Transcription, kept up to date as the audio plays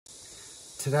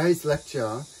Today's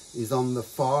lecture is on the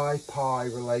phi-pi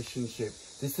relationship.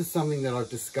 This is something that I've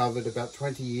discovered about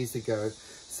 20 years ago.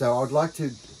 So I'd like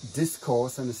to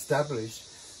discourse and establish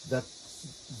that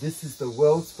this is the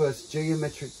world's first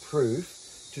geometric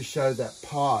proof to show that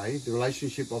pi, the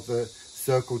relationship of the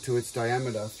circle to its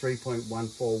diameter,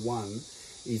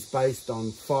 3.141, is based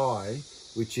on phi,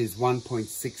 which is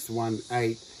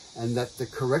 1.618, and that the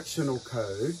correctional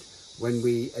code, when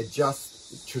we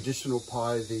adjust traditional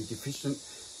pi,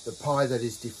 the pi that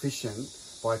is deficient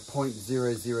by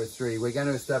 0.003, we're going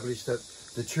to establish that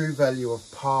the true value of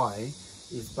pi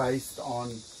is based on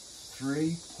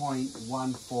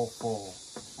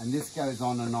 3.144, and this goes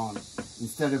on and on.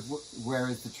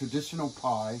 Whereas the traditional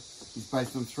pi is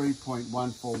based on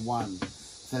 3.141.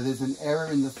 So there's an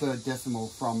error in the third decimal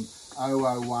from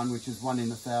 001, which is 1 in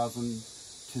 1,000,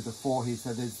 to the 4 here.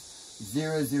 So there's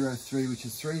 003, which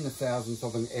is 3 in 1,000th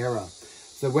of an error.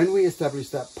 So when we establish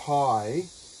that pi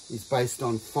is based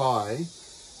on phi,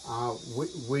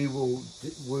 we will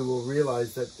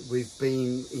realize that we've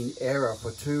been in error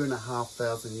for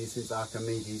 2,500 years since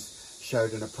Archimedes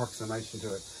showed an approximation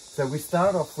to it. So we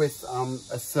start off with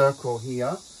a circle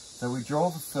here. So we draw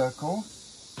the circle.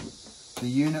 The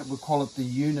unit, we'll call it the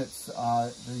units.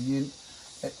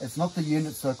 It's not the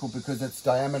unit circle because its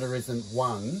diameter isn't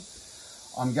 1.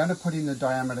 I'm going to put in the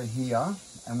diameter here,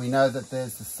 and we know that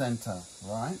there's the center,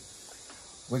 right?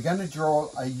 We're going to draw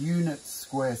a unit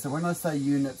square. So when I say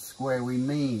unit square, we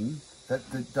mean that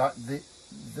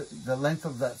the length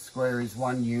of that square is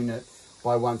 1 unit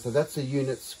by 1. So that's a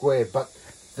unit square. But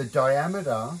the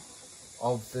diameter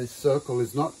of the circle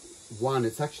is not 1.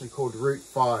 It's actually called root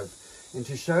 5. And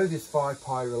to show this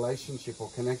phi-pi relationship or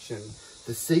connection,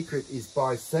 the secret is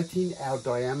by setting our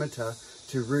diameter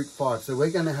to root 5. So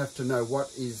we're going to have to know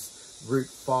what is root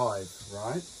 5,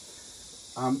 right?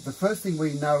 The first thing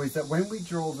we know is that when we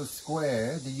draw the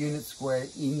square, the unit square,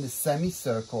 in the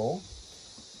semicircle,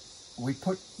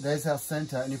 there's our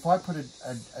center, and if I put a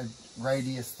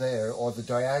radius there, or the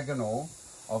diagonal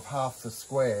of half the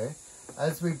square,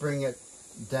 as we bring it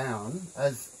down,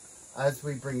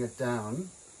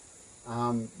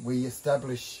 we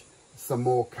establish some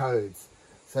more codes.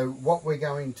 So what we're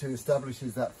going to establish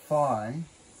is that phi,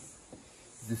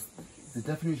 the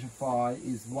definition of phi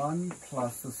is 1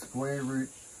 plus the square root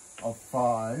of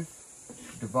 5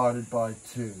 divided by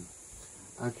 2.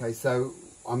 Okay, so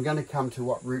I'm going to come to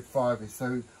what root 5 is.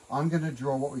 So I'm going to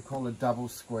draw what we call a double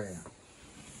square.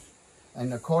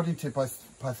 And according to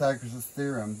Pythagoras'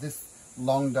 theorem, this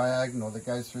long diagonal that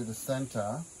goes through the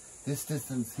center, this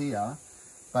distance here,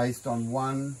 based on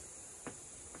 1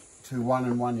 to 1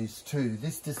 and 1 is 2.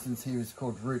 This distance here is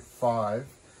called root 5.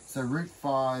 So root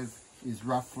 5 is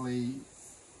roughly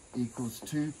equals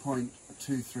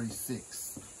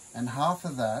 2.236. And half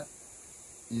of that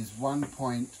is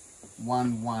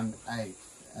 1.118.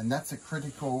 And that's a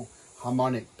critical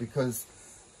harmonic because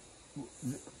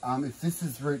if this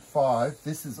is root 5,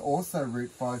 this is also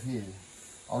root 5 here.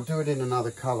 I'll do it in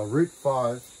another color. Root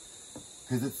 5,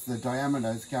 because it's the diameter,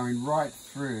 is going right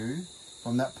through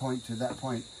from that point to that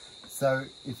point. So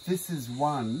if this is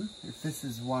 1,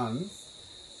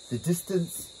 the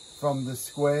distance from the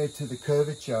square to the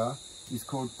curvature is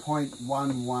called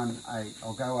 0.118.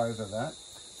 I'll go over that.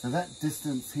 So that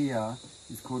distance here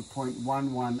is called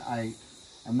 0.118.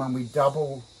 And when we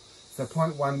double, so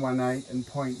 0.118 and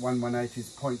 0.118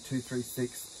 is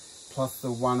 0.236 plus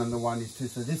the 1 and the 1 is 2.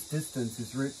 So this distance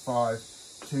is root 5,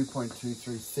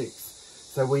 2.236.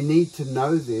 So we need to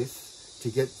know this to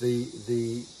get the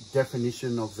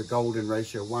definition of the golden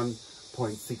ratio,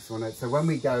 1.618. So when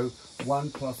we go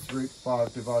 1 plus root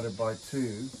 5 divided by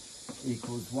 2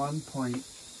 equals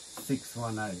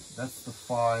 1.618. That's the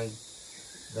phi,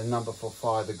 the number for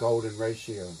phi, the golden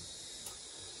ratio.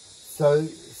 So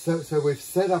we've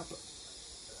set up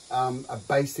a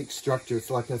basic structure. It's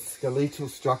like a skeletal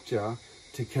structure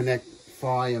to connect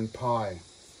phi and pi.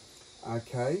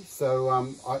 Okay,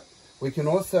 so we can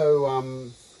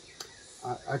also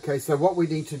okay, so what we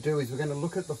need to do is we're going to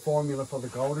look at the formula for the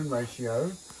golden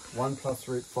ratio, 1 plus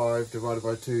root 5 divided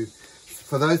by 2.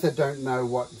 For those that don't know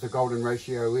what the golden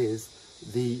ratio is,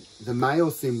 the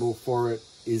male symbol for it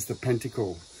is the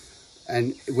pentacle.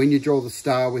 And when you draw the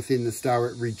star within the star,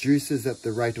 it reduces at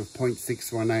the rate of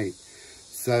 0.618.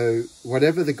 So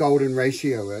whatever the golden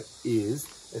ratio is,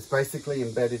 it's basically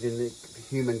embedded in the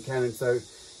human canon. So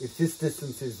if this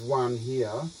distance is 1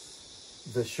 here,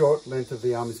 the short length of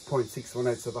the arm is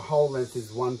 0.618, so the whole length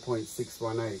is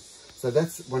 1.618. So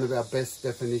that's one of our best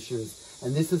definitions.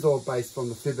 And this is all based on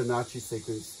the Fibonacci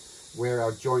sequence, where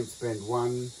our joints bend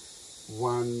 1,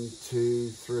 2,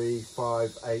 3,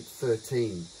 5, 8,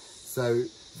 13. So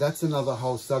that's another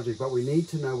whole subject, but we need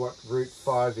to know what root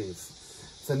 5 is.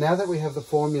 So now that we have the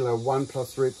formula 1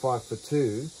 plus root 5 for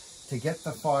 2, to get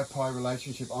the phi pi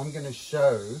relationship, I'm going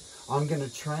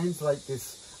to translate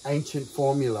this ancient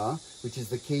formula, which is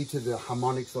the key to the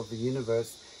harmonics of the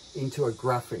universe, into a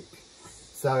graphic.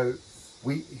 So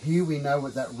here we know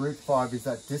what that root 5 is,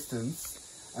 that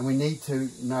distance, and we need to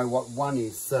know what 1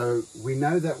 is. So we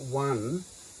know that 1,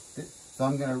 so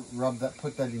I'm going to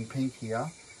put that in pink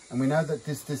here, and we know that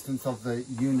this distance of the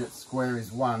unit square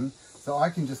is 1, so I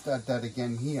can just add that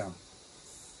again here.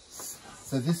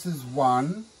 So this is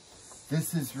 1,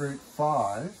 this is root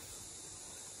 5,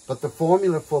 but the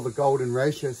formula for the golden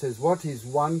ratio says what is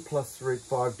 1 plus root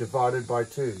 5 divided by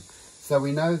 2. So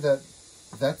we know that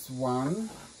that's 1,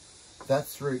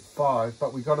 that's root 5,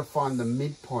 but we've got to find the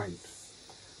midpoint.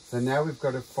 So now we've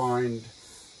got to find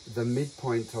the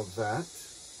midpoint of that.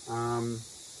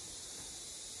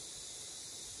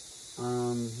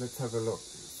 Let's have a look.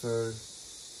 So,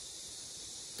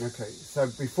 okay, so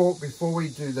before we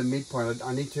do the midpoint,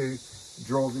 I need to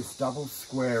draw this double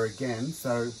square again.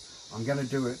 So I'm going to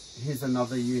do it. Here's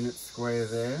another unit square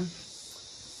there,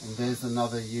 and there's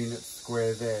another unit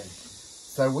square there.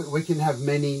 So we can have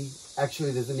many,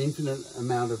 actually there's an infinite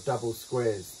amount of double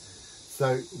squares.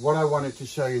 So what I wanted to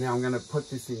show you now, I'm going to put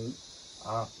this in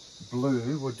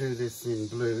blue. We'll do this in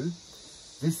blue.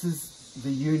 This is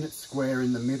the unit square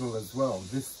in the middle as well.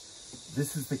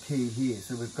 This is the key here.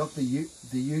 So we've got the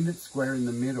unit square in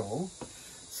the middle,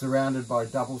 surrounded by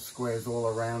double squares all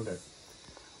around it.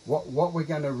 What we're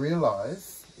going to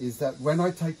realize is that when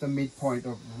I take the midpoint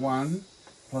of 1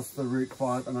 plus the root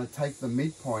 5 and I take the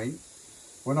midpoint,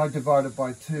 when I divide it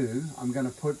by 2, I'm going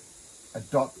to put a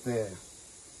dot there.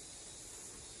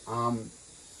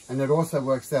 And it also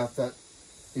works out that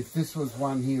if this was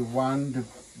 1 here, 1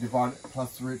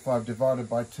 plus the root 5 divided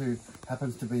by 2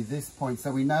 happens to be this point.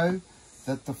 So we know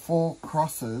that the 4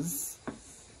 crosses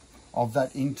of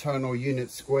that internal unit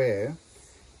square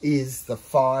is the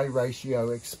phi ratio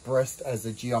expressed as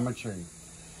a geometry.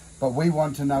 But we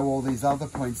want to know all these other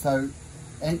points. So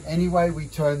any way we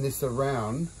turn this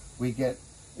around, we get,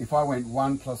 if I went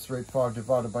 1 plus root 5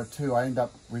 divided by 2, I end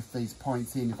up with these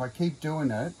points in. If I keep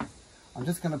doing it, I'm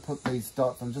just going to put these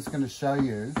dots. I'm just going to show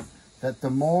you that the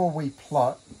more we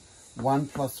plot 1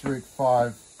 plus root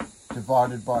 5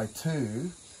 divided by 2,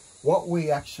 what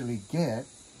we actually get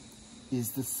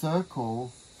is the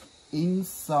circle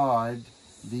inside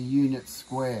the unit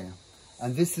square.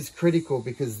 And this is critical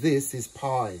because this is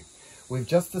pi. We've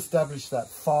just established that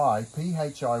phi,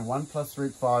 phi, 1 plus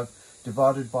root 5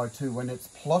 divided by 2, when it's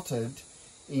plotted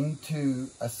into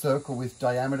a circle with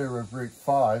diameter of root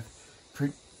 5,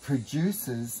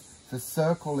 produces the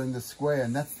circle in the square,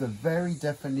 and that's the very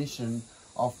definition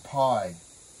of pi.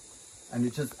 And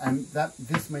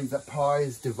this means that pi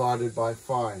is divided by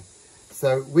phi.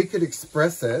 So we could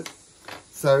express it.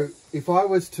 So if I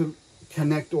was to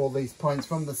connect all these points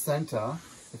from the center,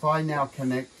 if I now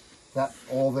connect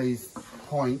all these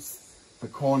points, the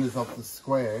corners of the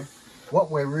square, what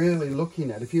we're really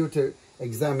looking at, if you were to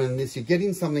examine this, you're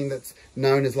getting something that's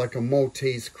known as like a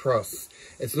Maltese cross.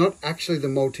 It's not actually the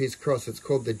Maltese cross, it's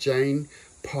called the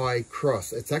JainPi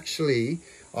Cross. It's actually,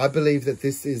 I believe that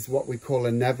this is what we call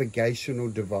a navigational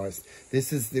device.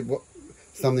 This is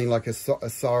something like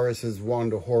Osiris's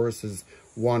wand or Horus's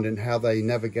wand, and how they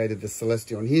navigated the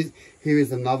celestial. And here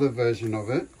is another version of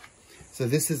it. So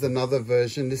this is another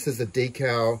version. This is a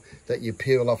decal that you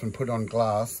peel off and put on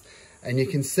glass. And you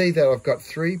can see that I've got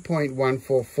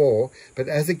 3.144, but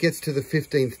as it gets to the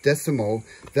 15th decimal,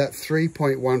 that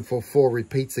 3.144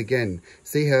 repeats again.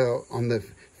 See how on the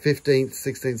 15th,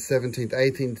 16th, 17th,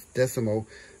 18th decimal,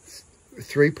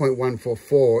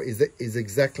 3.144 is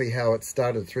exactly how it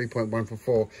started,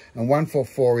 3.144. And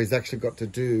 144 is actually got to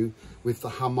do with the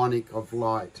harmonic of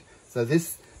light. So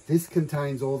this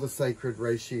contains all the sacred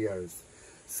ratios.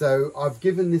 So I've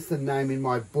given this a name in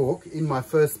my book. In my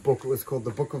first book, it was called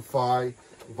The Book of Phi,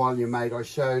 Volume 8. I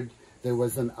showed there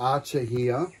was an archer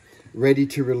here ready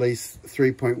to release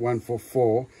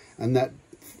 3.144, and that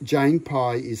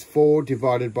JainPi is 4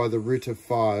 divided by the root of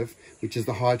 5, which is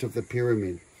the height of the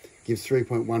pyramid, gives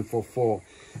 3.144.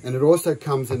 And it also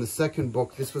comes in a second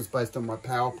book, this was based on my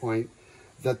PowerPoint,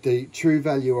 that the true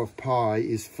value of pi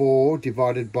is 4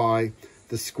 divided by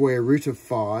the square root of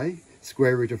phi.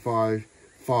 Square root of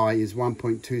phi is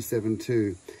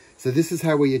 1.272. So this is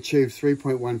how we achieve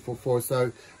 3.144.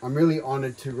 So I'm really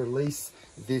honored to release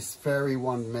this fairy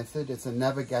wand method. It's a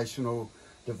navigational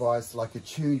device, like a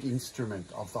tuned instrument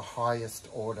of the highest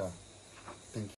order.